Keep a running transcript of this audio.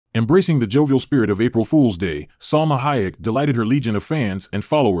Embracing the jovial spirit of April Fool's Day, Salma Hayek delighted her legion of fans and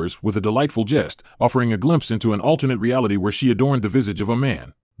followers with a delightful jest, offering a glimpse into an alternate reality where she adorned the visage of a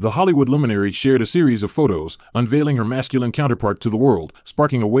man. The Hollywood luminary shared a series of photos, unveiling her masculine counterpart to the world,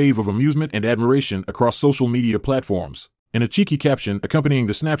 sparking a wave of amusement and admiration across social media platforms. In a cheeky caption accompanying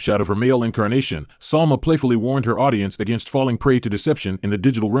the snapshot of her male incarnation, Salma playfully warned her audience against falling prey to deception in the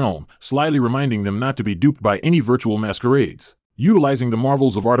digital realm, slyly reminding them not to be duped by any virtual masquerades. Utilizing the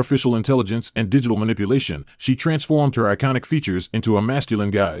marvels of artificial intelligence and digital manipulation, she transformed her iconic features into a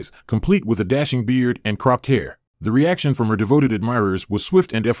masculine guise, complete with a dashing beard and cropped hair. The reaction from her devoted admirers was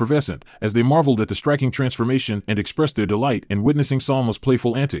swift and effervescent, as they marveled at the striking transformation and expressed their delight in witnessing Salma's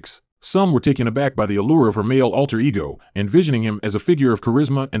playful antics. Some were taken aback by the allure of her male alter ego, envisioning him as a figure of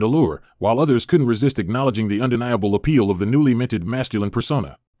charisma and allure, while others couldn't resist acknowledging the undeniable appeal of the newly minted masculine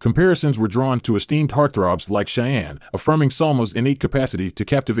persona. Comparisons were drawn to esteemed heartthrobs like Cheyenne, affirming Salma's innate capacity to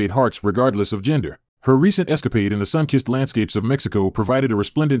captivate hearts regardless of gender. Her recent escapade in the sun-kissed landscapes of Mexico provided a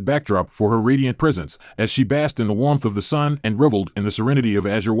resplendent backdrop for her radiant presence, as she basked in the warmth of the sun and reveled in the serenity of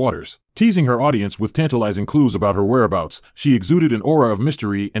azure waters. Teasing her audience with tantalizing clues about her whereabouts, she exuded an aura of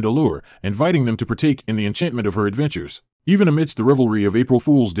mystery and allure, inviting them to partake in the enchantment of her adventures. Even amidst the revelry of April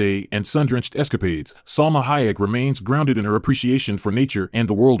Fool's Day and sun-drenched escapades, Salma Hayek remains grounded in her appreciation for nature and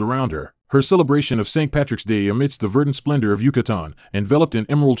the world around her. Her celebration of St. Patrick's Day amidst the verdant splendor of Yucatan, enveloped in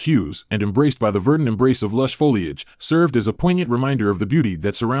emerald hues and embraced by the verdant embrace of lush foliage, served as a poignant reminder of the beauty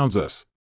that surrounds us.